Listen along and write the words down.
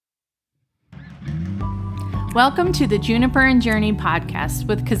Welcome to the Juniper and Journey podcast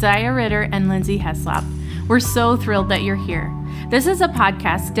with Keziah Ritter and Lindsay Heslop. We're so thrilled that you're here. This is a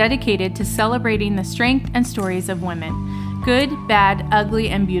podcast dedicated to celebrating the strength and stories of women, good, bad, ugly,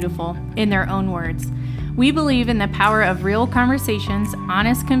 and beautiful, in their own words. We believe in the power of real conversations,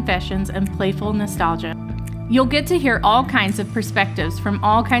 honest confessions, and playful nostalgia. You'll get to hear all kinds of perspectives from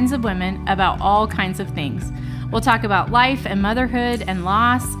all kinds of women about all kinds of things. We'll talk about life and motherhood and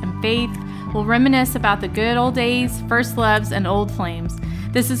loss and faith. We'll reminisce about the good old days, first loves, and old flames.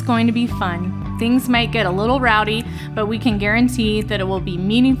 This is going to be fun. Things might get a little rowdy, but we can guarantee that it will be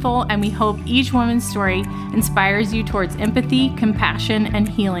meaningful, and we hope each woman's story inspires you towards empathy, compassion, and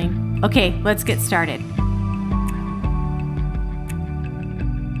healing. Okay, let's get started.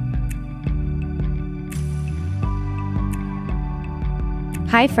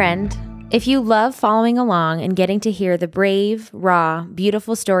 Hi, friend. If you love following along and getting to hear the brave, raw,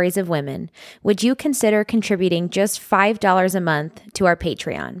 beautiful stories of women, would you consider contributing just $5 a month to our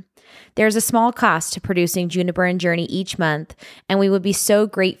Patreon? There's a small cost to producing Juniper and Journey each month, and we would be so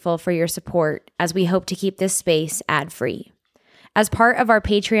grateful for your support as we hope to keep this space ad-free. As part of our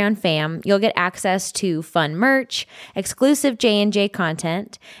Patreon fam, you'll get access to fun merch, exclusive J&J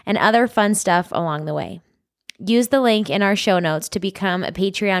content, and other fun stuff along the way. Use the link in our show notes to become a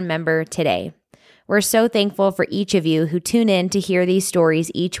Patreon member today. We're so thankful for each of you who tune in to hear these stories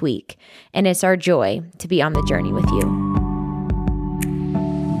each week, and it's our joy to be on the journey with you.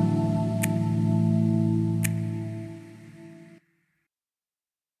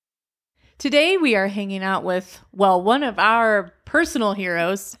 Today we are hanging out with, one of our personal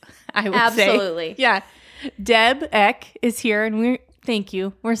heroes, I would say. Absolutely. Yeah. Deb Eck is here, and thank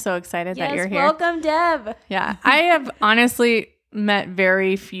you. We're so excited that you're here. Welcome, Deb. Yeah. I have honestly met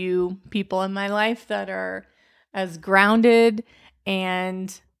very few people in my life that are as grounded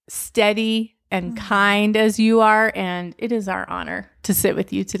and steady and kind as you are. And it is our honor to sit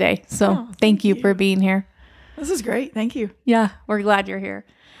with you today. So thank you for being here. This is great. Thank you. Yeah. We're glad you're here.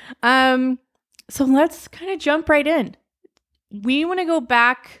 So let's kind of jump right in. We want to go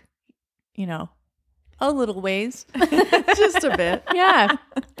back, a little ways. Just a bit. Yeah.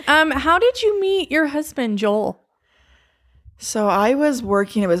 How did you meet your husband, Joel? So I was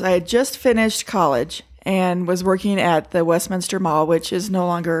working, I had just finished college and was working at the Westminster Mall, which is no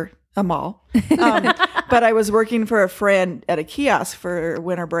longer a mall. But I was working for a friend at a kiosk for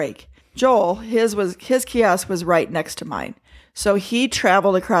winter break. Joel, his kiosk was right next to mine. So he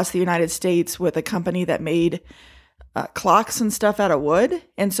traveled across the United States with a company that made clocks and stuff out of wood.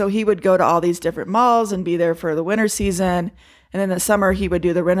 And so he would go to all these different malls and be there for the winter season. And in the summer, he would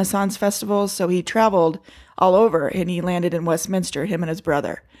do the Renaissance festivals. So he traveled all over, and he landed in Westminster, him and his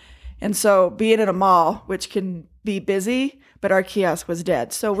brother. And so being in a mall, which can be busy, but our kiosk was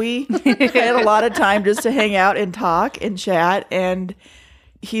dead. So we had a lot of time just to hang out and talk and chat. And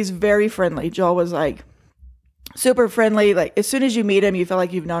he's very friendly. Joel was like super friendly. Like as soon as you meet him, you feel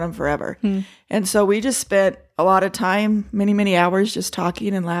like you've known him forever. And so we just spent a lot of time, many, many hours just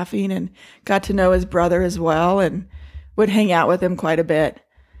talking and laughing, and got to know his brother as well, and would hang out with him quite a bit.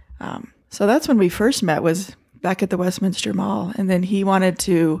 So that's when we first met, was back at the Westminster Mall. And then he wanted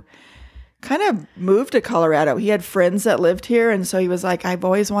to kind of move to Colorado. He had friends that lived here. And so he was like, I've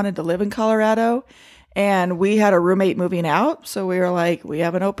always wanted to live in Colorado. And we had a roommate moving out. So we were like, we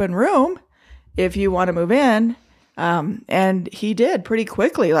have an open room if you want to move in. And he did pretty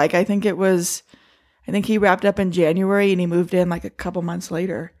quickly. Like, I think he wrapped up in January and he moved in like a couple months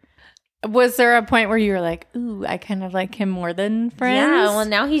later. Was there a point where you were like, ooh, I kind of like him more than friends? Yeah, well,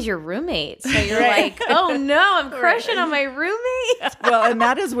 now he's your roommate. So you're like, oh no, I'm crushing on my roommate. Well, and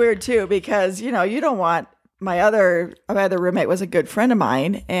that is weird too, because, you don't want, my other roommate was a good friend of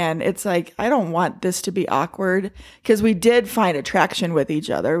mine. And it's like, I don't want this to be awkward, because we did find attraction with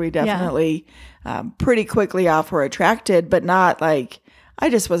each other. We definitely pretty quickly off were attracted, but not like, I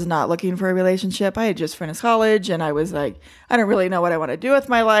just was not looking for a relationship. I had just finished college, and I was like, I don't really know what I want to do with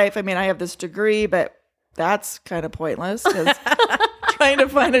my life. I mean, I have this degree, but that's kind of pointless, because trying to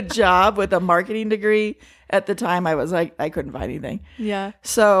find a job with a marketing degree at the time, I was like, I couldn't find anything. Yeah.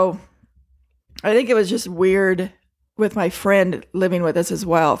 So I think it was just weird with my friend living with us as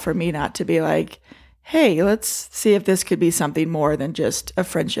well, for me not to be like, hey, let's see if this could be something more than just a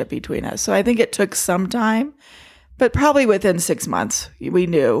friendship between us. So I think it took some time. But probably within 6 months, we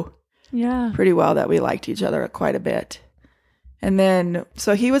knew pretty well that we liked each other quite a bit. And then,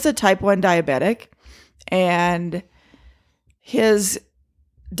 so he was a type 1 diabetic, and his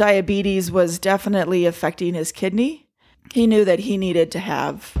diabetes was definitely affecting his kidney. He knew that he needed to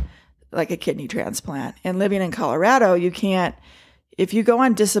have like a kidney transplant. And living in Colorado, you can't if you go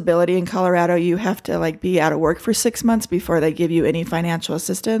on disability in Colorado, you have to like be out of work for 6 months before they give you any financial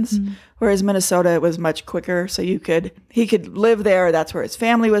assistance. Whereas Minnesota, it was much quicker. So he could live there. That's where his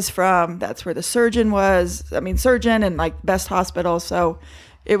family was from. That's where the surgeon was. Surgeon and like best hospital. So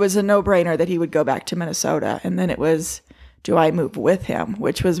it was a no-brainer that he would go back to Minnesota. And then it was, do I move with him?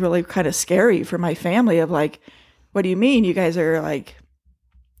 Which was really kind of scary for my family of like, what do you mean? You guys are like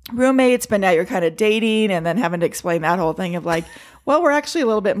roommates, but now you're kind of dating, and then having to explain that whole thing of like, well, we're actually a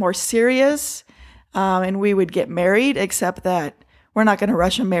little bit more serious, and we would get married, except that we're not going to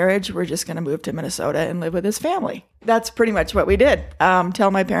rush a marriage. We're just going to move to Minnesota and live with his family. That's pretty much what we did.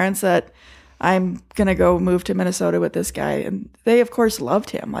 Tell my parents that I'm going to go move to Minnesota with this guy. And they, of course, loved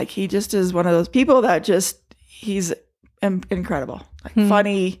him. Like, he just is one of those people that he's incredible, like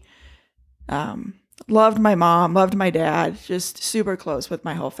funny, loved my mom, loved my dad, just super close with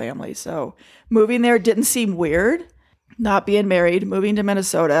my whole family. So moving there didn't seem weird, not being married, moving to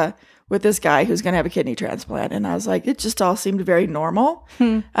Minnesota with this guy who's going to have a kidney transplant. And I was like, it just all seemed very normal.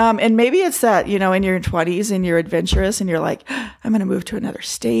 And maybe it's that, in your 20s and you're adventurous and you're like, I'm going to move to another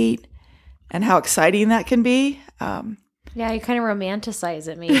state, and how exciting that can be. Yeah, you kind of romanticize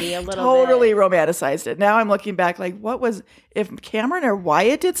it maybe a little Totally bit. romanticized it. Now I'm looking back like, if Cameron or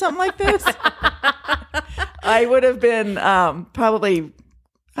Wyatt did something like this, I would have been probably,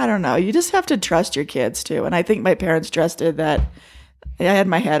 I don't know. You just have to trust your kids too. And I think my parents trusted that I had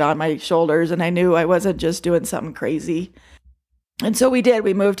my head on my shoulders and I knew I wasn't just doing something crazy. And so we did.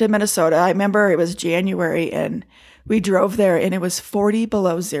 We moved to Minnesota. I remember it was January and we drove there and it was 40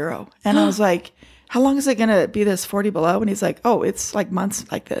 below zero. And I was like, how long is it going to be this 40 below? And he's like, oh, it's like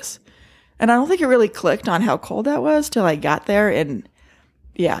months like this. And I don't think it really clicked on how cold that was till I got there. And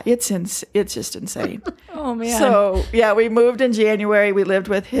yeah, it's just insane. Oh, man. So yeah, we moved in January. We lived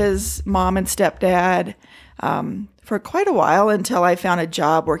with his mom and stepdad for quite a while until I found a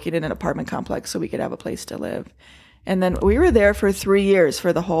job working in an apartment complex so we could have a place to live. And then we were there for 3 years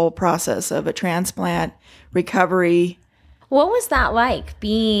for the whole process of a transplant, recovery. What was that like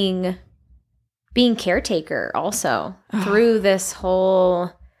being caretaker also through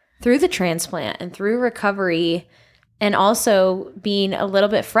through the transplant and through recovery, and also being a little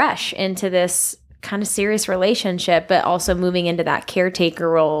bit fresh into this kind of serious relationship, but also moving into that caretaker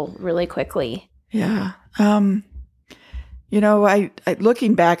role really quickly? Yeah. I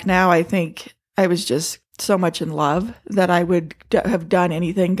looking back now, I think I was just so much in love that I would have done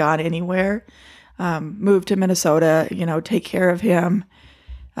anything, gone anywhere, moved to Minnesota, take care of him.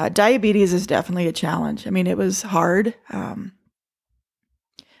 Diabetes is definitely a challenge. It was hard.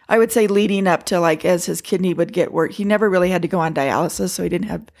 I would say leading up to as his kidney would get worse, he never really had to go on dialysis, so he didn't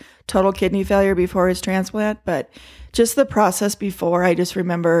have total kidney failure before his transplant. But just the process before, I just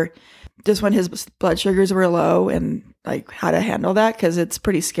remember just when his blood sugars were low and how to handle that, because it's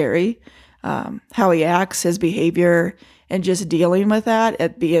pretty scary, how he acts, his behavior, and just dealing with that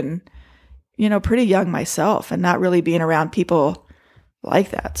at being, pretty young myself and not really being around people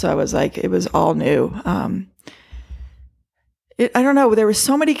like that. So I was like, it was all new. I don't know. There were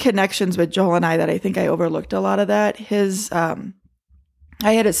so many connections with Joel and I that I think I overlooked a lot of that.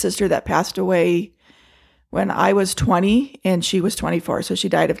 I had a sister that passed away when I was 20 and she was 24. So she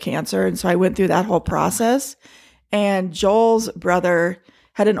died of cancer. And so I went through that whole process. And Joel's brother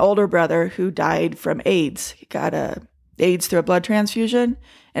had an older brother who died from AIDS. He got AIDS through a blood transfusion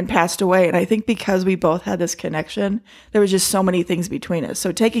and passed away. And I think because we both had this connection, there was just so many things between us.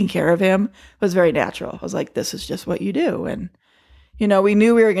 So taking care of him was very natural. I was like, this is just what you do. And, we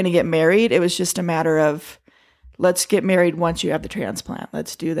knew we were going to get married. It was just a matter of, let's get married once you have the transplant.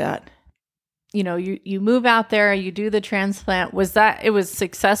 Let's do that. You move out there, you do the transplant. It was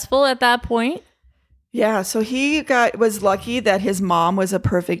successful at that point? Yeah. So he was lucky that his mom was a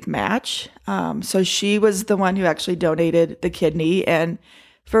perfect match. So she was the one who actually donated the kidney. And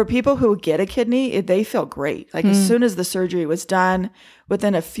for people who get a kidney, they feel great. As soon as the surgery was done,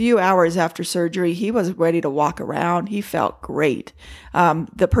 within a few hours after surgery, he was ready to walk around. He felt great.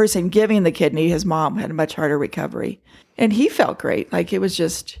 The person giving the kidney, his mom, had a much harder recovery. And he felt great. It was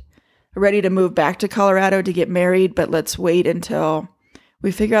just ready to move back to Colorado to get married, but let's wait until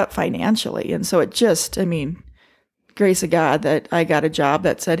we figure out financially. And so it just, grace of God that I got a job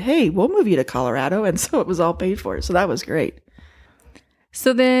that said, hey, we'll move you to Colorado. And so it was all paid for. So that was great.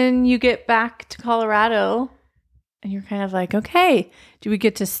 So then you get back to Colorado and you're kind of like, okay, do we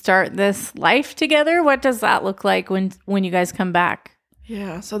get to start this life together? What does that look like when you guys come back?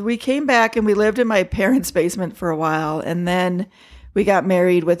 Yeah. So we came back and we lived in my parents' basement for a while. And then we got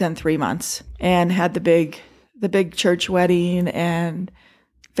married within 3 months and had the big church wedding, and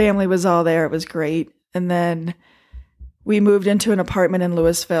family was all there. It was great. And then we moved into an apartment in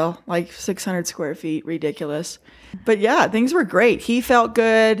Louisville, like 600 square feet, ridiculous. But yeah, things were great. He felt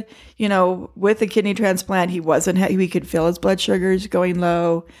good. With the kidney transplant, he could feel his blood sugars going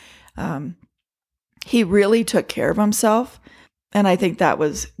low. He really took care of himself. And I think that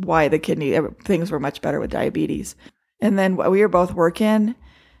was why things were much better with diabetes. And then we were both working,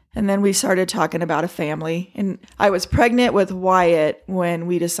 and then we started talking about a family. And I was pregnant with Wyatt when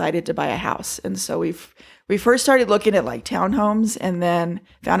we decided to buy a house. And so we first started looking at like townhomes, and then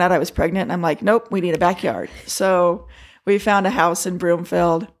found out I was pregnant. And I'm like, nope, we need a backyard. So we found a house in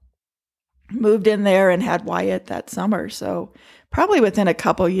Broomfield, moved in there, and had Wyatt that summer. So probably within a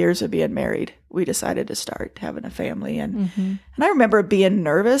couple years of being married, we decided to start having a family. And I remember being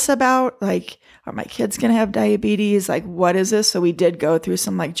nervous about, like, are my kids going to have diabetes? Like, what is this? So we did go through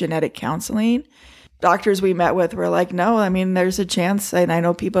some like genetic counseling. Doctors we met with were like, no, I mean, there's a chance. And I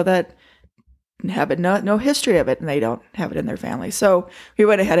know people that have no history of it, and they don't have it in their family. So we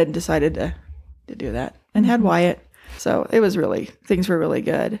went ahead and decided to do that, and had Wyatt. So things were really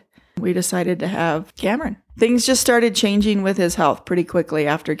good. We decided to have Cameron. Things just started changing with his health pretty quickly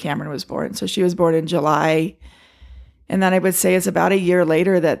after Cameron was born. So she was born in July. And then I would say it's about a year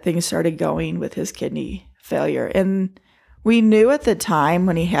later that things started going with his kidney failure. And we knew at the time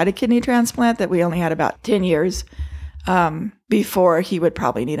when he had a kidney transplant that we only had about 10 years before he would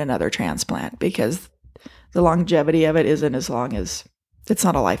probably need another transplant, because the longevity of it isn't as long as, it's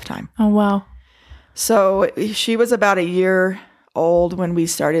not a lifetime. Oh, wow. So she was about a year old when we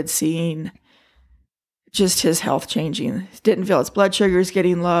started seeing just his health changing. Didn't feel his blood sugars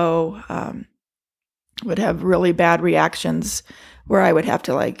getting low. Would have really bad reactions where I would have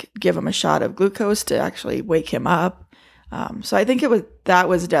to like give him a shot of glucose to actually wake him up. So I think that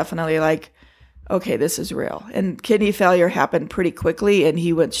was definitely like, okay, this is real. And kidney failure happened pretty quickly, and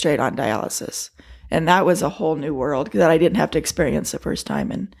he went straight on dialysis. And that was a whole new world that I didn't have to experience the first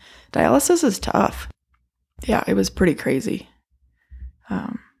time. And dialysis is tough. Yeah, it was pretty crazy.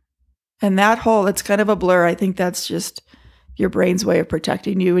 And it's kind of a blur. I think that's just your brain's way of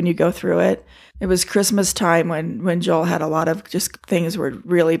protecting you when you go through it. It was Christmas time when Joel had a lot of just things were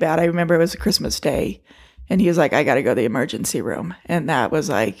really bad. I remember it was Christmas Day, and he was like, I got to go to the emergency room. And that was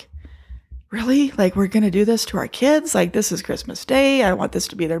like, really? Like, we're going to do this to our kids? Like, this is Christmas Day. I want this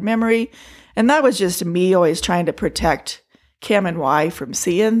to be their memory. And that was just me always trying to protect Cam and Y from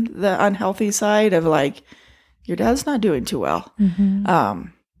seeing the unhealthy side of like, your dad's not doing too well.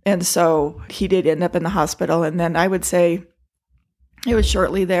 And so he did end up in the hospital. And then I would say it was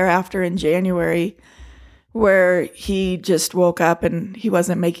shortly thereafter in January where he just woke up and he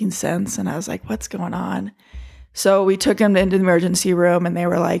wasn't making sense. And I was like, what's going on? So we took him into the emergency room, and they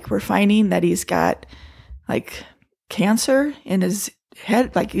were like, we're finding that he's got like cancer in his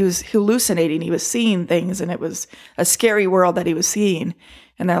head. Like, he was hallucinating. He was seeing things, and it was a scary world that he was seeing.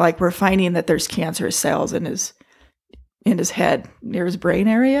 And they're like, we're finding that there's cancerous cells in his head near his brain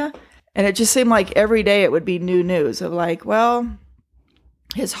area. And it just seemed like every day it would be new news of like, well,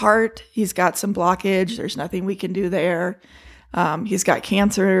 his heart, he's got some blockage. There's nothing we can do there. He's got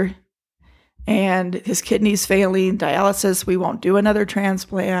cancer, and his kidneys failing, dialysis. We won't do another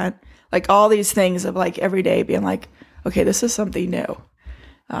transplant. Like all these things of like every day being like, okay, this is something new.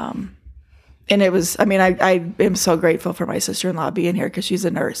 And it was, I mean, I am so grateful for my sister-in-law being here, because she's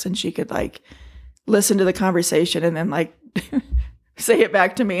a nurse, and she could like listen to the conversation and then like say it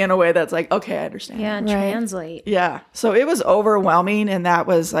back to me in a way that's like, okay, I understand. Yeah, and translate. Yeah. So it was overwhelming, and that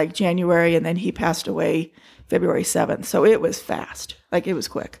was like January, and then he passed away February 7th. So it was fast. Like, it was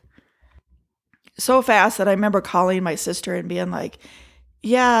quick. So fast that I remember calling my sister and being like,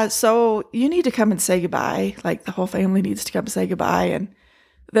 yeah, so you need to come and say goodbye. Like, the whole family needs to come say goodbye. And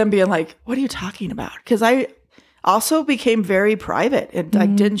them being like, what are you talking about? Because I also became very private and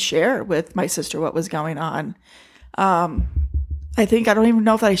like didn't share with my sister what was going on. I think, I don't even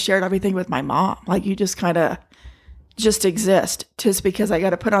know if I shared everything with my mom. Like, you just kind of just exist, just because I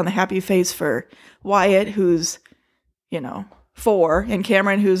got to put on the happy face for Wyatt, who's, 4, and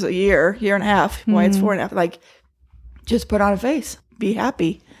Cameron, who's a year and a half. Wyatt's 4.5. Like, just put on a face, be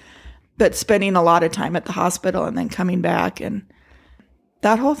happy. But spending a lot of time at the hospital and then coming back, and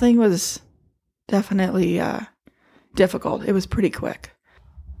that whole thing was definitely difficult. It was pretty quick.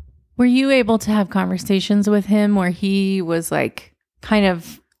 Were you able to have conversations with him where he was like kind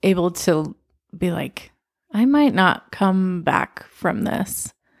of able to be like, I might not come back from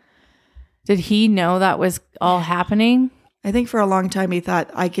this? Did he know that was all happening? I think for a long time he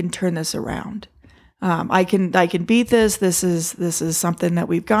thought, I can turn this around. I can beat this. This is something that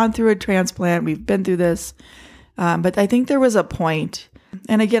we've gone through a transplant. We've been through this. But I think there was a point,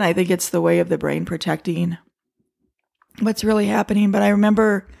 and again, I think it's the way of the brain protecting what's really happening. But I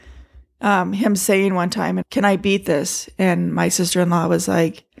remember him saying one time, can I beat this? And my sister-in-law was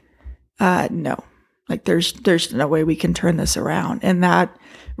like, no, like there's no way we can turn this around. And that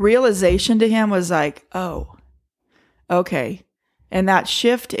realization to him was like, oh, okay. And that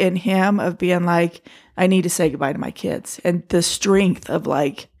shift in him of being like, I need to say goodbye to my kids, and the strength of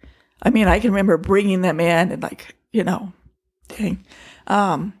like, I mean, I can remember bringing them in and like, dang,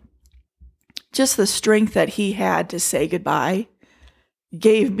 just the strength that he had to say goodbye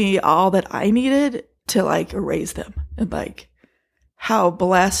gave me all that I needed to like erase them, and like how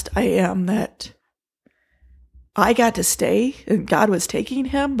blessed I am that I got to stay and God was taking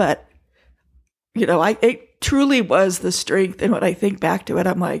him. But, it truly was the strength. And when I think back to it,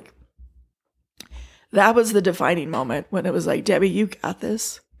 I'm like, that was the defining moment when it was like, Debbie, you got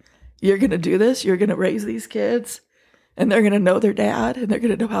this. You're going to do this. You're going to raise these kids, and they're going to know their dad, and they're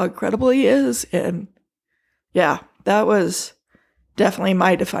going to know how incredible he is. And yeah, that was definitely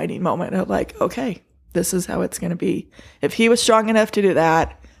my defining moment of like, okay, this is how it's going to be. If he was strong enough to do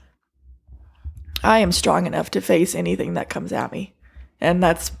that, I am strong enough to face anything that comes at me. And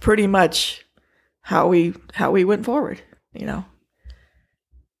that's pretty much how we went forward,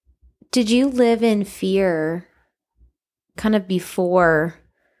 Did you live in fear kind of before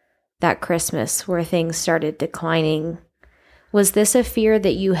that Christmas where things started declining? Was this a fear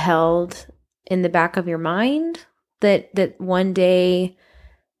that you held in the back of your mind that one day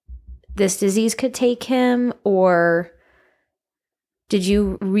this disease could take him? Or did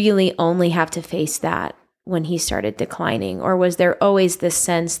you really only have to face that when he started declining? Or was there always this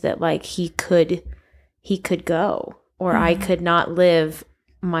sense that like he could go, or I could not live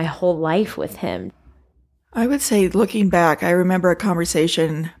my whole life with him? I would say, looking back, I remember a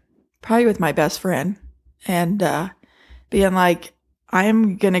conversation probably with my best friend, and being like,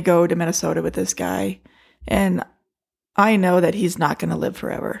 I'm going to go to Minnesota with this guy, and I know that he's not going to live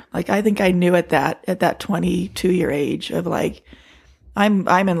forever. Like, I think I knew at that 22-year age of like, I'm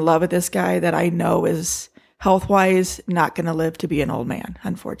in love with this guy that I know is health-wise not going to live to be an old man,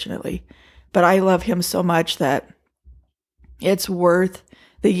 unfortunately. But I love him so much that it's worth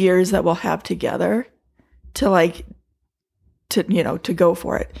the years that we'll have together to go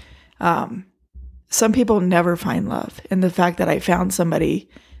for it. Some people never find love. And the fact that I found somebody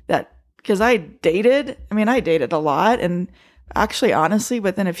that, because I dated a lot, and actually, honestly,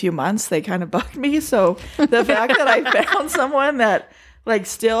 within a few months, they kind of bugged me. So the fact that I found someone that like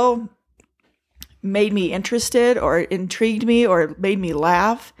still made me interested or intrigued me or made me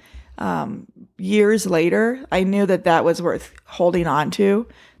laugh, years later, I knew that was worth holding on to,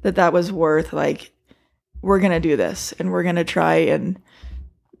 that was worth like, we're going to do this, and we're going to try and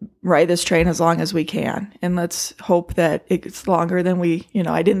ride this train as long as we can. And let's hope that it's longer than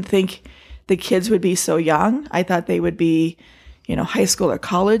I didn't think the kids would be so young. I thought they would be, high school or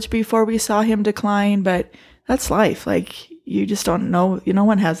college before we saw him decline, but that's life. Like, you just don't know. No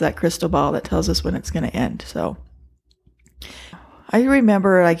one has that crystal ball that tells us when it's going to end. So I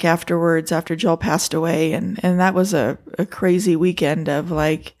remember like afterwards, after Joel passed away, and that was a crazy weekend of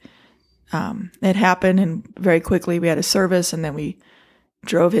like, it happened, and very quickly we had a service, and then we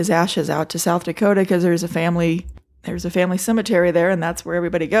drove his ashes out to South Dakota because there's a family cemetery there, and that's where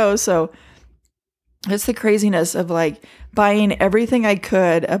everybody goes. So it's the craziness of like buying everything I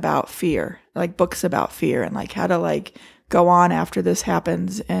could about fear, like books about fear and like how to like go on after this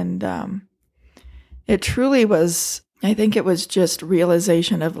happens. And it truly was, I think it was just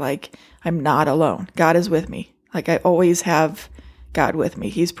realization of like, I'm not alone. God is with me. Like, I always have God with me.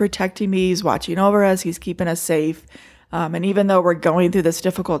 He's protecting me. He's watching over us. He's keeping us safe. And even though we're going through this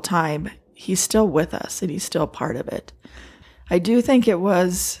difficult time, he's still with us, and he's still part of it. I do think it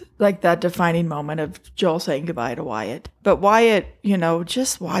was like that defining moment of Joel saying goodbye to Wyatt. But Wyatt,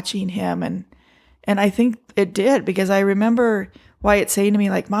 just watching him, and I think it did, because I remember Wyatt saying to me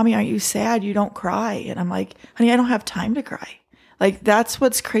like, Mommy, aren't you sad? You don't cry. And I'm like, honey, I don't have time to cry. Like, that's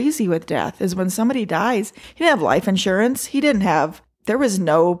what's crazy with death, is when somebody dies, he didn't have life insurance. There was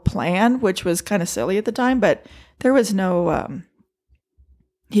no plan, which was kind of silly at the time, but there was no,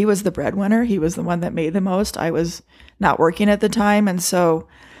 he was the breadwinner. He was the one that made the most. I was not working at the time. And so,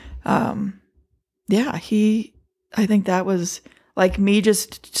 I think that was like me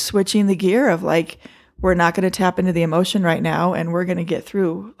just switching the gear of like, we're not going to tap into the emotion right now, and we're going to get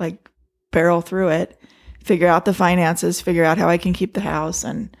through, like barrel through it, figure out the finances, figure out how I can keep the house.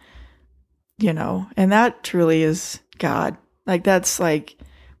 And, and that truly is God. Like, that's like,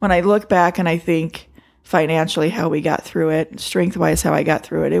 when I look back and I think financially how we got through it, strength-wise how I got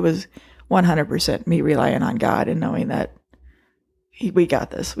through it, it was 100% me relying on God and knowing that we got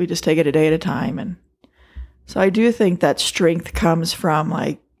this. We just take it a day at a time, and So I do think that strength comes from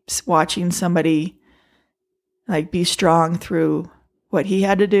like watching somebody like be strong through what he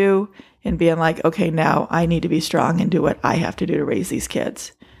had to do and being like, okay, now I need to be strong and do what I have to do to raise these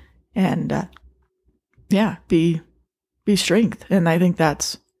kids. And be strength. And I think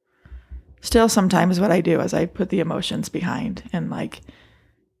that's still sometimes what I do is I put the emotions behind and like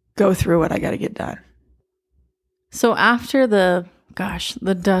go through what I got to get done. So after the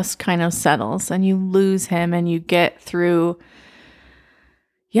dust kind of settles and you lose him and you get through,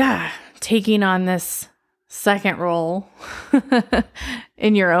 taking on this second role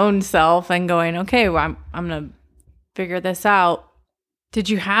in your own self and going, okay, well, I'm going to figure this out. Did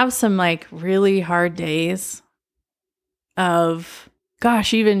you have some like really hard days of,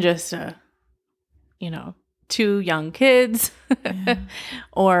 even just, 2 young kids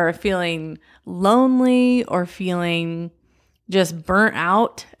or feeling lonely or feeling just burnt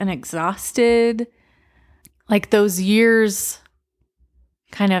out and exhausted? Like those years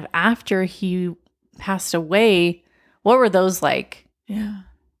kind of after he passed away, what were those like? Yeah.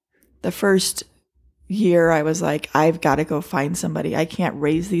 The first year I was like, I've got to go find somebody. I can't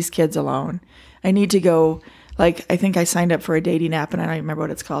raise these kids alone. I need to go, like, I think I signed up for a dating app and I don't even remember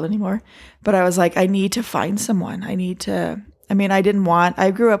what it's called anymore. But I was like, I need to find someone. I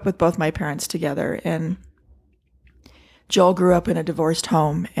grew up with both my parents together, and Joel grew up in a divorced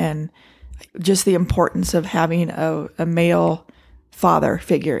home, and just the importance of having a male father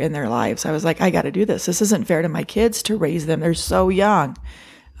figure in their lives. I was like, I got to do this. This isn't fair to my kids to raise them. They're so young.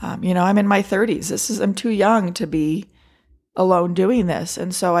 I'm in my 30s. I'm too young to be alone doing this.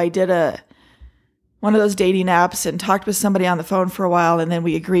 And so I did one of those dating apps and talked with somebody on the phone for a while. And then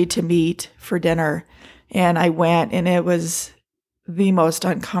we agreed to meet for dinner. And I went, and it was the most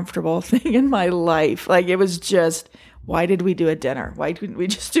uncomfortable thing in my life. Like, it was just, why did we do a dinner? Why didn't we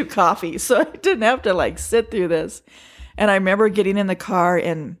just do coffee? So I didn't have to like sit through this. And I remember getting in the car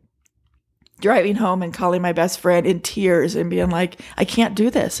and driving home and calling my best friend in tears and being like, I can't do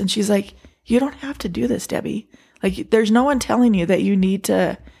this. And she's like, you don't have to do this, Debbie. Like, there's no one telling you that you need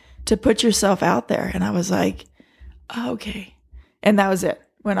to put yourself out there. And I was like, oh, okay. And that was it.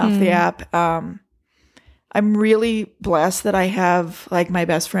 Went off the app. I'm really blessed that I have like my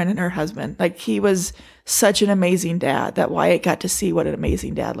best friend and her husband. Like, he was such an amazing dad that Wyatt got to see what an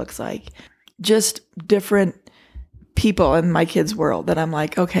amazing dad looks like. Just different people in my kids' world that I'm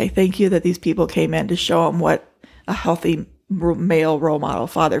like, okay, thank you that these people came in to show them what a healthy male role model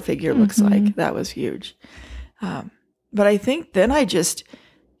father figure looks like. That was huge. But I think then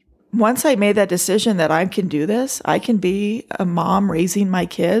once I made that decision that I can do this, I can be a mom raising my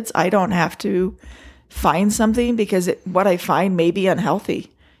kids. I don't have to find something because what I find may be unhealthy.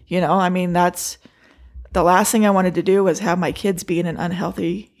 That's the last thing I wanted to do was have my kids be in an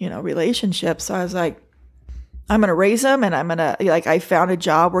unhealthy, relationship. So I was like, I'm going to raise them, and I found a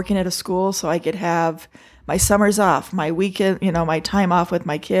job working at a school so I could have my summers off, my weekend, my time off with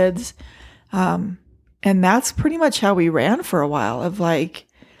my kids. And that's pretty much how we ran for a while of like,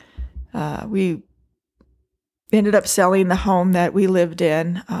 we ended up selling the home that we lived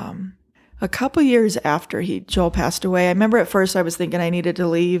in. A couple years after Joel passed away, I remember at first I was thinking I needed to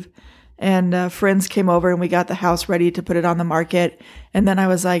leave, and friends came over and we got the house ready to put it on the market. And then I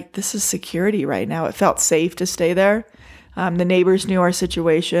was like, this is security right now. It felt safe to stay there. The neighbors knew our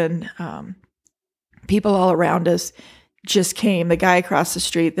situation. People all around us just came. The guy across the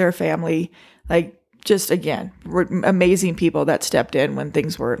street, their family, like, just again, amazing people that stepped in when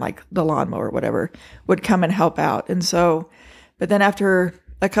things were like the lawnmower or whatever, would come and help out. And so, but then after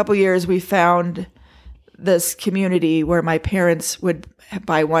a couple years, we found this community where my parents would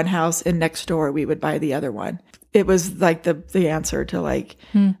buy one house and next door we would buy the other one. It was like the answer to like,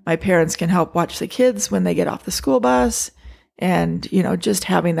 my parents can help watch the kids when they get off the school bus, and, just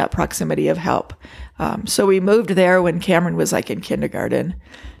having that proximity of help. So we moved there when Cameron was like in kindergarten.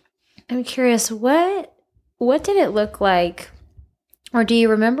 I'm curious, what did it look like, or do you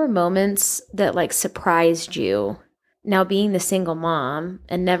remember moments that like surprised you now being the single mom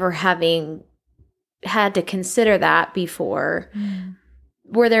and never having had to consider that before?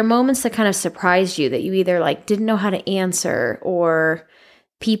 Were there moments that kind of surprised you that you either like didn't know how to answer, or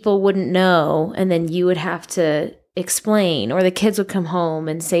people wouldn't know and then you would have to explain, or the kids would come home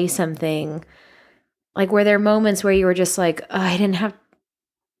and say something? Like, were there moments where you were just like, oh, I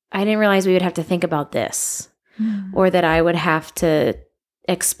didn't realize we would have to think about this, or that I would have to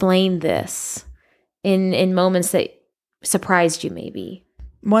explain this in moments that surprised you maybe?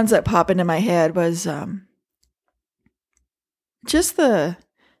 Ones that pop into my head was just the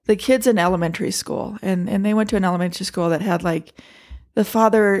kids in elementary school. And they went to an elementary school that had like the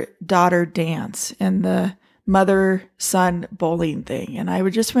father-daughter dance, and the mother-son bowling thing. And I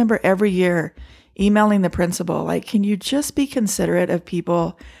would just remember every year emailing the principal, like, can you just be considerate of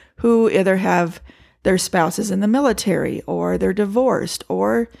people who either have their spouses in the military or they're divorced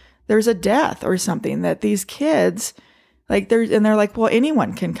or there's a death or something, that these kids, like, they're like, well,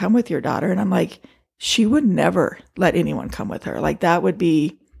 anyone can come with your daughter. And I'm like, she would never let anyone come with her. Like, that would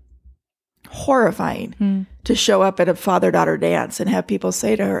be horrifying to show up at a father-daughter dance and have people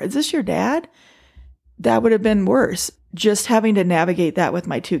say to her, is this your dad? That would have been worse. Just having to navigate that with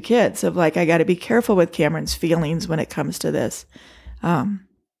my two kids of like, I got to be careful with Cameron's feelings when it comes to this.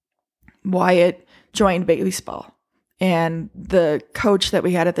 Wyatt joined baseball, and the coach that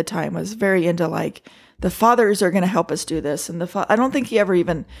we had at the time was very into like, the fathers are going to help us do this. And I don't think he ever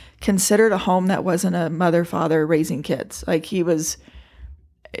even considered a home that wasn't a mother-father raising kids. Like,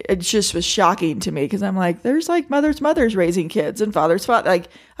 it just was shocking to me because I'm like, there's like mothers raising kids and fathers. Like,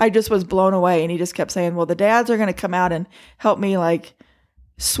 I just was blown away. And he just kept saying, well, the dads are going to come out and help me like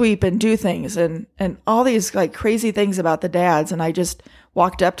sweep and do things and all these like crazy things about the dads. And I just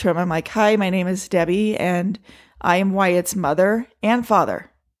walked up to him. I'm like, hi, my name is Debbie and I am Wyatt's mother and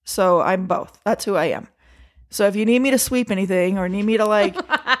father. So I'm both. That's who I am. So if you need me to sweep anything or need me to like,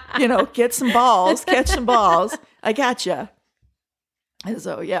 get some balls, catch some balls, I gotcha. And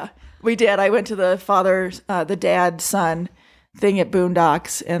so, yeah, we did. I went to the dad-son thing at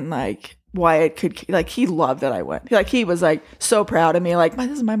Boondocks, and like Wyatt he loved that I went. Like, he was like so proud of me. Like,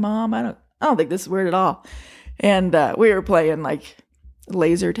 this is my mom. I don't think this is weird at all. And we were playing like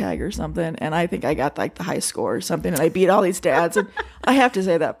laser tag or something, and I think I got like the high score or something, and I beat all these dads. And I have to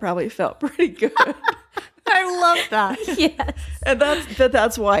say that probably felt pretty good. I love that. Yes. And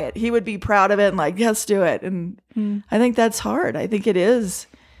that's Wyatt. He would be proud of it and like, yes, do it. And I think that's hard. I think it is.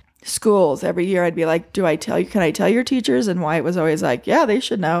 Schools, every year I'd be like, can I tell your teachers? And Wyatt was always like, yeah, they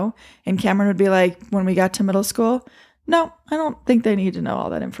should know. And Cameron would be like, when we got to middle school, no, I don't think they need to know all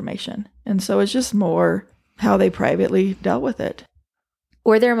that information. And so it's just more how they privately dealt with it.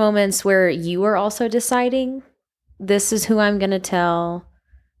 Were there moments where you were also deciding, this is who I'm going to tell,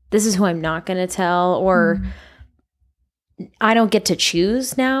 this is who I'm not going to tell, or I don't get to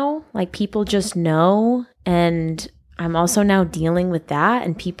choose now? Like, people just know, and I'm also now dealing with that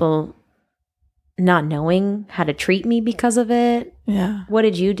and people not knowing how to treat me because of it. Yeah. What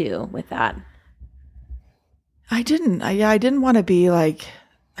did you do with that? I didn't want to be like,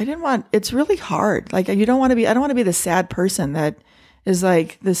 it's really hard. Like, I don't want to be the sad person that is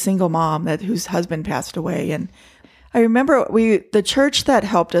like the single mom whose husband passed away. And I remember the church that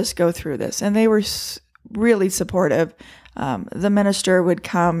helped us go through this, and they were really supportive. The minister would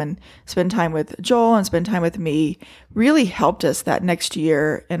come and spend time with Joel and spend time with me, really helped us that next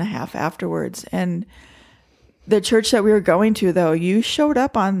year and a half afterwards. And the church that we were going to, though, you showed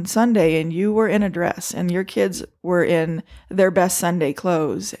up on Sunday and you were in a dress and your kids were in their best Sunday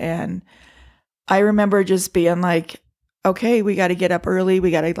clothes. And I remember just being like, okay, we got to get up early.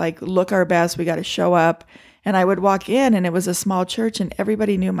 We got to like look our best. We got to show up. And I would walk in, and it was a small church, and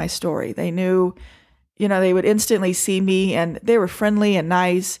everybody knew my story. They knew, they would instantly see me, and they were friendly and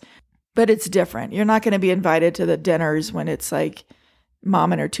nice, but it's different. You're not going to be invited to the dinners when it's like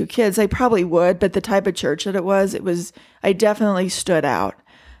mom and her two kids. I probably would, but the type of church that it was, I definitely stood out.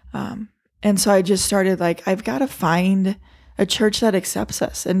 And so I just started like, I've got to find a church that accepts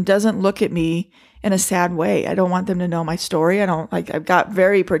us and doesn't look at me in a sad way. I don't want them to know my story. I've got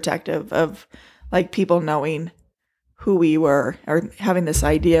very protective of like people knowing who we were or having this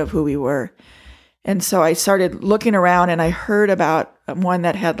idea of who we were. And so I started looking around, and I heard about one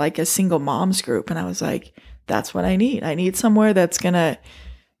that had like a single moms group. And I was like, that's what I need. I need somewhere that's going to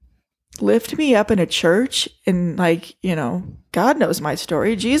lift me up in a church. And like, God knows my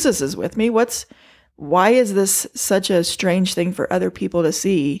story. Jesus is with me. Why is this such a strange thing for other people to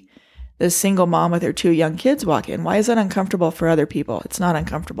see? This single mom with her two young kids walk in. Why is that uncomfortable for other people? It's not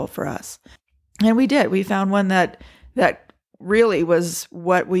uncomfortable for us. And we did. We found one that really was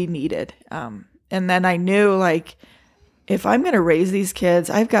what we needed. And then I knew, like, if I'm going to raise these kids,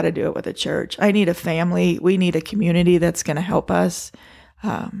 I've got to do it with a church. I need a family. We need a community that's going to help us,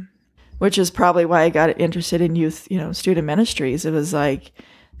 which is probably why I got interested in youth, student ministries. It was like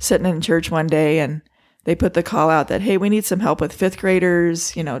sitting in church one day, and they put the call out that, hey, we need some help with fifth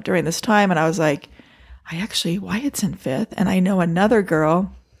graders, during this time. And I was like, Wyatt's in fifth. And I know another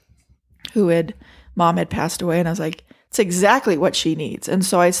girl mom had passed away. And I was like, it's exactly what she needs. And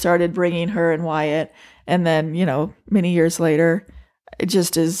so I started bringing her and Wyatt. And then, many years later, it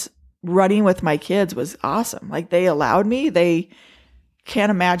just is running with my kids was awesome. Like, they allowed me. They can't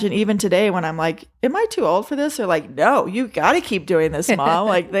imagine even today when I'm like, am I too old for this? They're like, no, you got to keep doing this, Mom.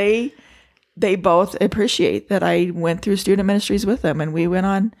 Like, they they both appreciate that I went through student ministries with them, and we went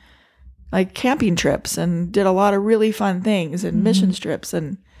on like camping trips and did a lot of really fun things and mission trips.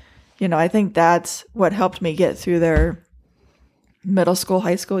 And, you know, I think that's what helped me get through their middle school,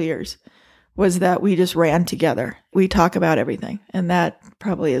 high school years, was that we just ran together. We talk about everything. And that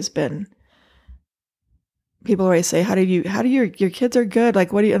probably has been, people always say, how do your kids are good?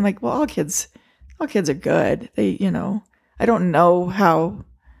 Like, what do you, I'm like, well, all kids are good. They, you know, I don't know how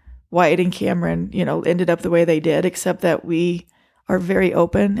Wyatt and Cameron, you know, ended up the way they did, except that we are very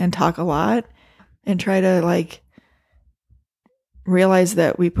open and talk a lot and try to like realize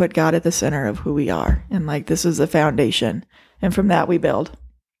that we put God at the center of who we are. And like, this is the foundation. And from that we build.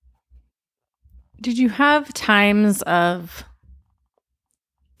 Did you have times of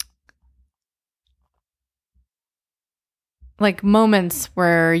like moments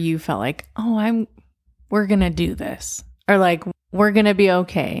where you felt like, oh, we're going to do this, or like, we're going to be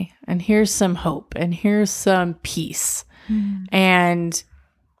okay. And here's some hope and here's some peace. And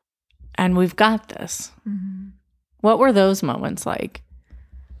we've got this. What were those moments like?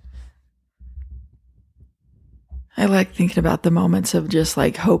 I like thinking about the moments of just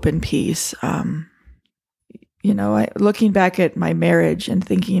like hope and peace. You know, looking back at my marriage and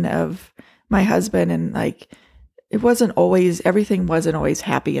thinking of my husband, and like, everything wasn't always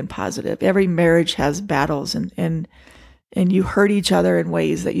happy and positive. Every marriage has battles, and you hurt each other in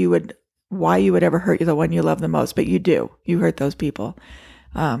ways that why you would ever hurt the one you love the most, but you hurt those people.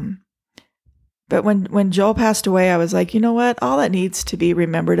 But when Joel passed away, I was like, you know what? All that needs to be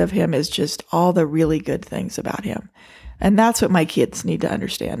remembered of him is just all the really good things about him. And that's what my kids need to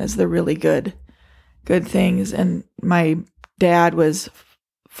understand, is the really good things. And my dad was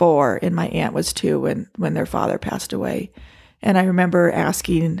 4 and my aunt was 2 when their father passed away. And I remember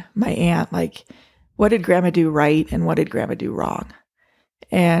asking my aunt, like, what did Grandma do right and what did Grandma do wrong?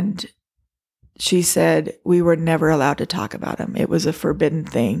 And she said we were never allowed to talk about him. It was a forbidden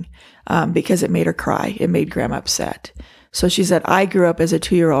thing because it made her cry. It made Grandma upset. So she said, I grew up as a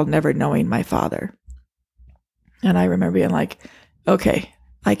 2-year-old never knowing my father. And I remember being like, okay,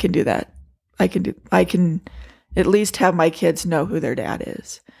 I can do that. I can at least have my kids know who their dad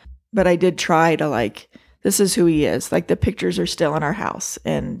is. But I did try to, like, this is who he is. Like, the pictures are still in our house.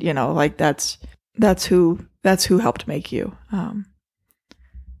 And, you know, like, that's who helped make you.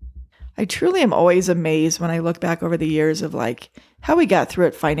 I truly am always amazed when I look back over the years of like how we got through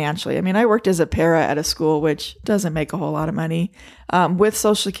it financially. I mean, I worked as a para at a school, which doesn't make a whole lot of money. With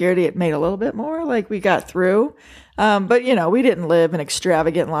Social Security, it made a little bit more, like we got through. But, you know, we didn't live an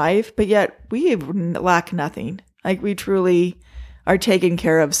extravagant life, but yet we lack nothing. Like, we truly are taken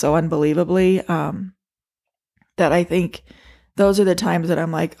care of so unbelievably that I think those are the times that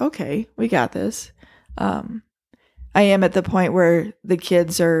I'm like, okay, we got this. I am at the point where the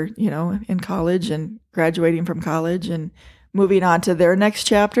kids are, you know, in college and graduating from college and moving on to their next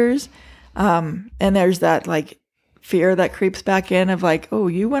chapters. And there's that like fear that creeps back in of like, oh,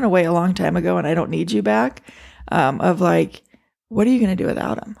 you went away a long time ago and I don't need you back. Of like, what are you going to do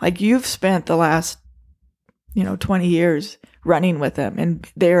without them? Like, you've spent the last, 20 years running with them, and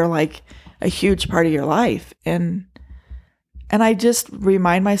they're like a huge part of your life. And I just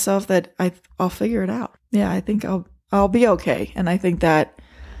remind myself that I'll figure it out. Yeah, I think I'll be okay. And I think that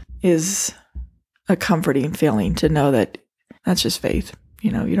is a comforting feeling to know that that's just faith.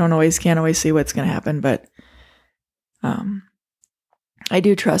 You can't always see what's going to happen, but I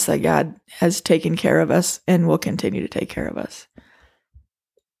do trust that God has taken care of us and will continue to take care of us.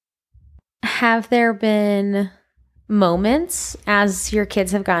 Have there been moments as your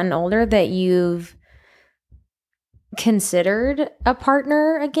kids have gotten older that you've considered a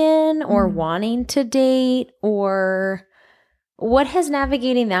partner again or wanting to date, or what has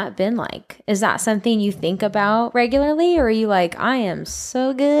navigating that been like? Is that something you think about regularly, or are you like, I am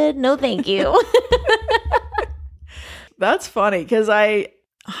so good, no thank you? That's funny, because I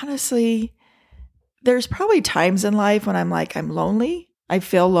honestly, there's probably times in life when I'm like, I'm lonely. I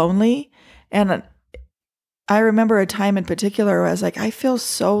feel lonely. And I remember a time in particular where I was like, I feel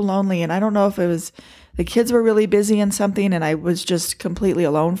so lonely. And I don't know if it was the kids were really busy in something and I was just completely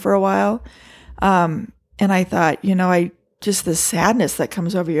alone for a while. And I thought, just the sadness that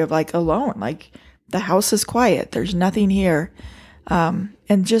comes over you of like alone, like the house is quiet. There's nothing here.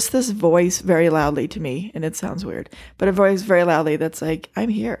 And just this voice very loudly to me, and it sounds weird, but a voice very loudly that's like, I'm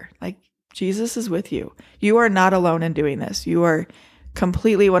here. Like, Jesus is with you. You are not alone in doing this. You are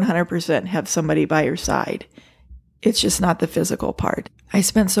completely 100% have somebody by your side. It's just not the physical part. I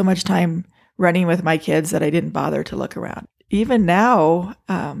spent so much time running with my kids that I didn't bother to look around. Even now,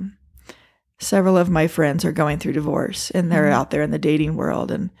 several of my friends are going through divorce, and they're out there in the dating world,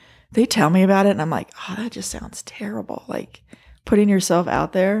 and they tell me about it and I'm like, oh, that just sounds terrible. Like putting yourself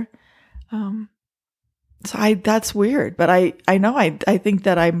out there. So that's weird, but I know I think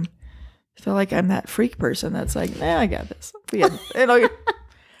that I feel like I'm that freak person that's like, nah, I got this.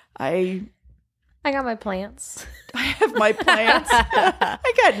 I got my plants. I have my plants.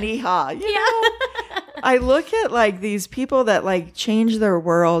 I got Neha. You know? I look at like these people that like change their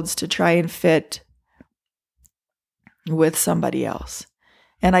worlds to try and fit with somebody else.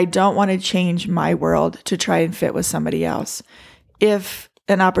 And I don't want to change my world to try and fit with somebody else. If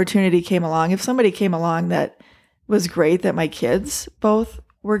an opportunity came along, if somebody came along that was great, that my kids both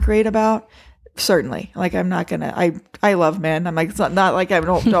were great about, certainly. Like I'm not going to, I love men. I'm like, it's not like I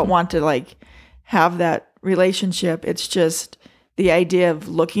don't want to like have that relationship. It's just the idea of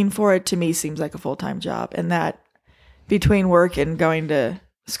looking for it to me seems like a full-time job. And that between work and going to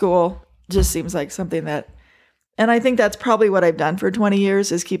school just seems like something that, and I think that's probably what I've done for 20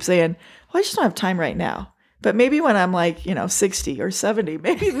 years is keep saying, well, I just don't have time right now. But maybe when I'm like, 60 or 70,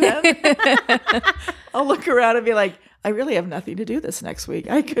 maybe then I'll look around and be like, I really have nothing to do this next week.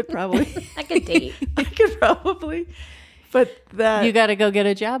 I could probably. I could date. I could probably. But that. You got to go get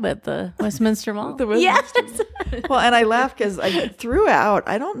a job at the Westminster Mall. Yes. Well, and I laugh because throughout,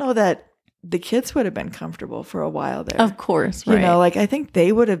 I don't know that the kids would have been comfortable for a while there. Of course, right. Like I think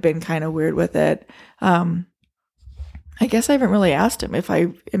they would have been kind of weird with it. I guess I haven't really asked him I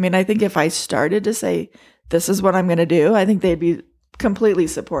think if I started to say, this is what I'm going to do, I think they'd be completely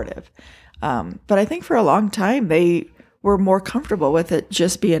supportive. But I think for a long time, they were more comfortable with it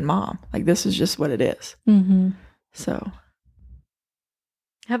just being mom. Like, this is just what it is. Mm-hmm. So.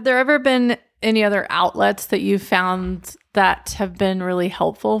 Have there ever been any other outlets that you found that have been really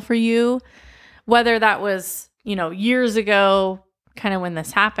helpful for you? Whether that was, years ago, kind of when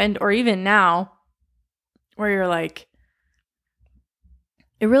this happened, or even now, where you're like,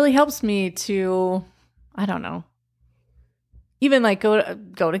 it really helps me to, I don't know, even like go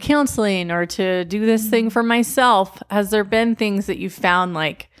to counseling or to do this thing for myself. Has there been things that you found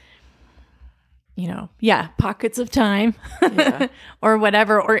like, pockets of time or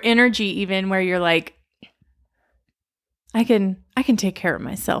whatever, or energy even where you're like, I can take care of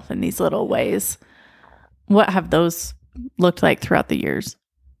myself in these little ways. What have those looked like throughout the years?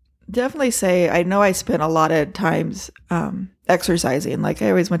 Definitely say, I know I spent a lot of times exercising. Like I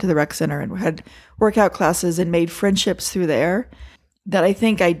always went to the rec center and had workout classes and made friendships through there that I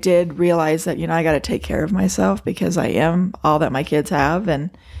think I did realize that, I got to take care of myself because I am all that my kids have.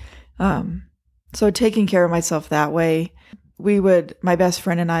 And so taking care of myself that way, my best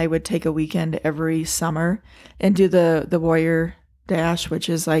friend and I would take a weekend every summer and do the Warrior Dash, which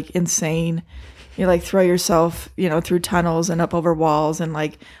is like insane. You like throw yourself, through tunnels and up over walls and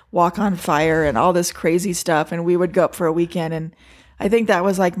like walk on fire and all this crazy stuff. And we would go up for a weekend. And I think that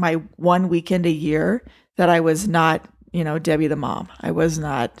was like my one weekend a year that I was not, Debbie the mom. I was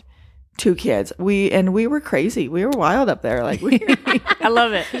not 2 kids. We were crazy. We were wild up there. Like I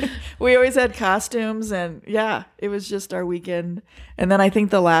love it. We always had costumes and it was just our weekend. And then I think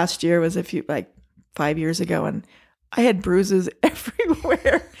the last year was 5 years ago and I had bruises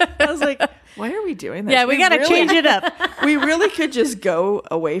everywhere. I was like, why are we doing this? Yeah, we got to change it up. We really could just go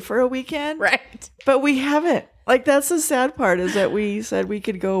away for a weekend. Right. But we haven't. Like, that's the sad part is that we said we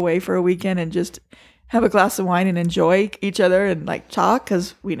could go away for a weekend and just have a glass of wine and enjoy each other and like talk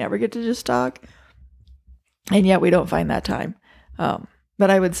because we never get to just talk. And yet we don't find that time. But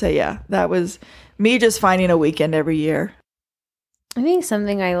I would say, that was me just finding a weekend every year. I think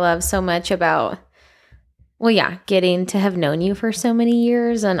something I love so much about getting to have known you for so many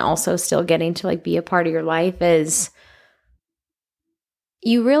years and also still getting to like be a part of your life is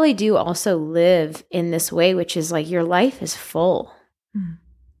you really do also live in this way, which is like your life is full. Mm.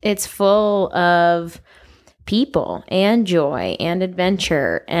 It's full of people and joy and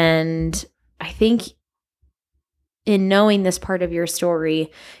adventure. And I think in knowing this part of your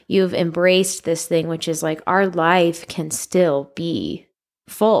story, you've embraced this thing, which is like our life can still be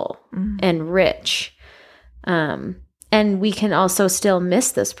full and rich. And we can also still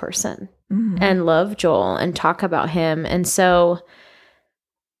miss this person and love Joel and talk about him. And so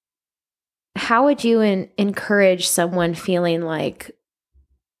how would you encourage someone feeling like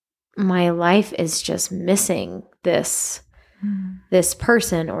my life is just missing this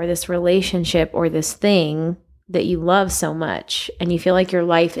person or this relationship or this thing that you love so much and you feel like your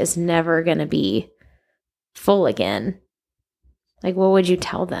life is never going to be full again? Like, what would you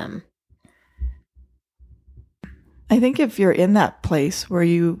tell them? I think if you're in that place where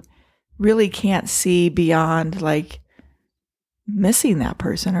you really can't see beyond like missing that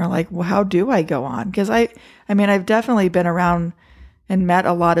person or like, well, how do I go on? Because I've definitely been around and met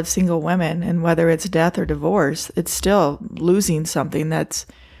a lot of single women, and whether it's death or divorce, it's still losing something that's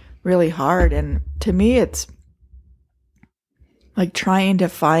really hard. And to me, it's like trying to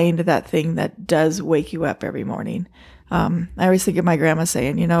find that thing that does wake you up every morning. I always think of my grandma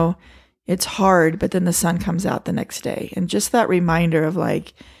saying, you know, it's hard, but then the sun comes out the next day. And just that reminder of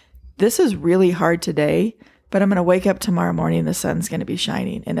like, this is really hard today, but I'm going to wake up tomorrow morning, the sun's going to be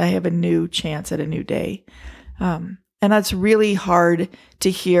shining, and I have a new chance at a new day. And that's really hard to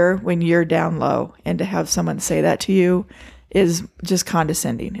hear when you're down low, and to have someone say that to you is just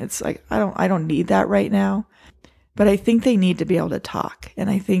condescending. It's like, I don't need that right now. But I think they need to be able to talk. And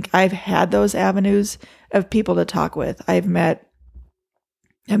I think I've had those avenues of people to talk with. I've met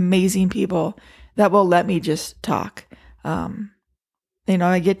amazing people that will let me just talk. You know,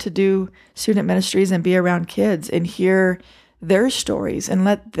 I get to do student ministries and be around kids and hear their stories and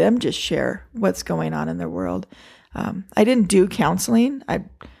let them just share what's going on in their world. I didn't do counseling. I'm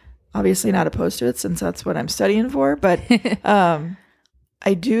obviously not opposed to it since that's what I'm studying for. But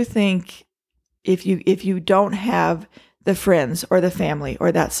I do think if you don't have the friends or the family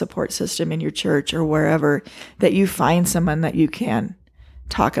or that support system in your church or wherever, that you find someone that you can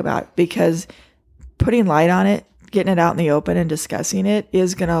talk about, because putting light on it, getting it out in the open and discussing it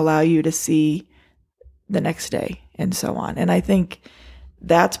is going to allow you to see the next day and so on. And I think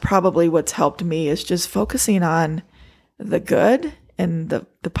that's probably what's helped me, is just focusing on the good and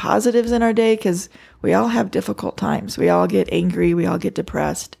the positives in our day, because we all have difficult times. We all get angry. We all get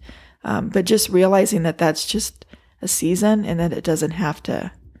depressed. But just realizing that that's just a season and that it doesn't have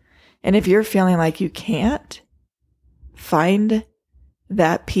to. And if you're feeling like you can't find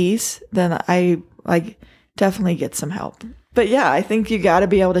that peace, then I definitely get some help. But yeah, I think you got to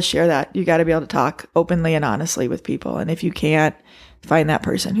be able to share that. You got to be able to talk openly and honestly with people. And if you can't, find that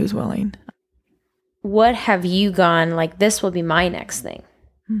person who's willing. What have you gone, like, this will be my next thing?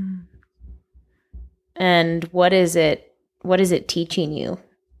 Mm-hmm. And what is it teaching you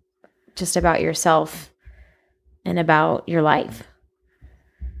just about yourself and about your life?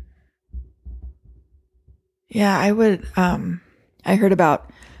 Yeah, I heard about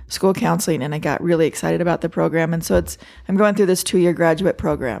school counseling and I got really excited about the program. And so I'm going through this 2-year graduate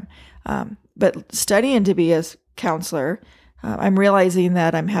program. But studying to be a counselor, I'm realizing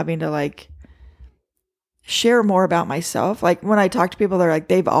that I'm having to share more about myself. Like when I talk to people, they're like,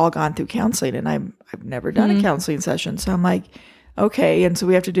 they've all gone through counseling and I've never done a counseling session. So I'm like, okay. And so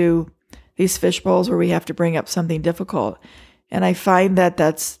we have to do these fish bowls where we have to bring up something difficult. And I find that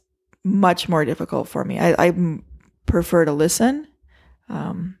that's much more difficult for me. I prefer to listen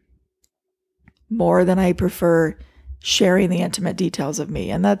more than I prefer sharing the intimate details of me.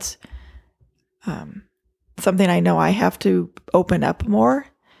 And that's something I know I have to open up more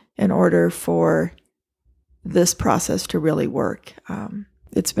in order for this process to really work.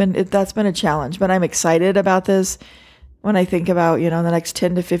 That's been a challenge, but I'm excited about this. When I think about, the next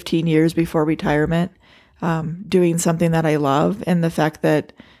 10 to 15 years before retirement, doing something that I love, and the fact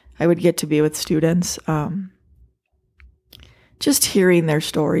that I would get to be with students, just hearing their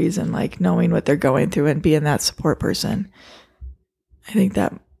stories and knowing what they're going through and being that support person, I think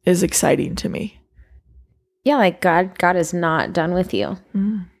that is exciting to me. Yeah, God is not done with you.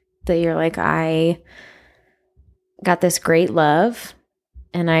 That you're I got this great love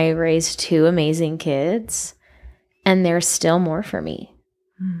and I raised 2 amazing kids and there's still more for me.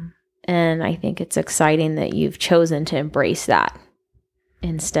 And I think it's exciting that you've chosen to embrace that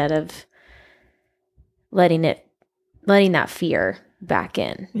instead of letting that fear back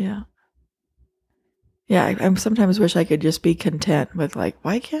in. Yeah. Yeah, I sometimes wish I could just be content with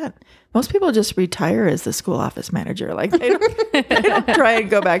why can't most people just retire as the school office manager? They don't try and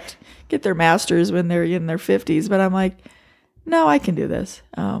go back to get their master's when they're in their 50s. But I'm like, no, I can do this.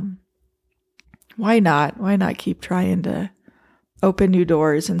 Why not? Why not keep trying to open new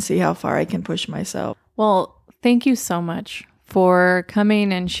doors and see how far I can push myself? Well, thank you so much for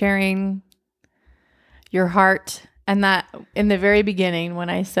coming and sharing your heart. And that in the very beginning, when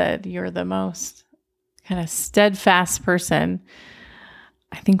I said you're the most kind of steadfast person,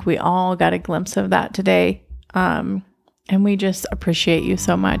 I think we all got a glimpse of that today. And we just appreciate you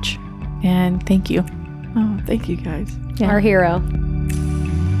so much. And thank you. Oh, thank you guys. Yeah. Our hero.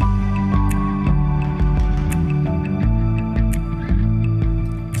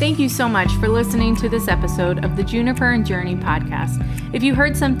 Thank you so much for listening to this episode of the Juniper and Journey podcast. If you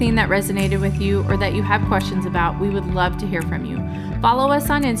heard something that resonated with you or that you have questions about, we would love to hear from you. Follow us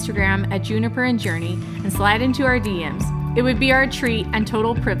on Instagram at Juniper and Journey and slide into our DMs. It would be our treat and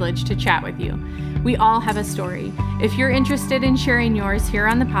total privilege to chat with you. We all have a story. If you're interested in sharing yours here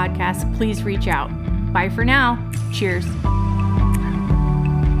on the podcast, please reach out. Bye for now. Cheers.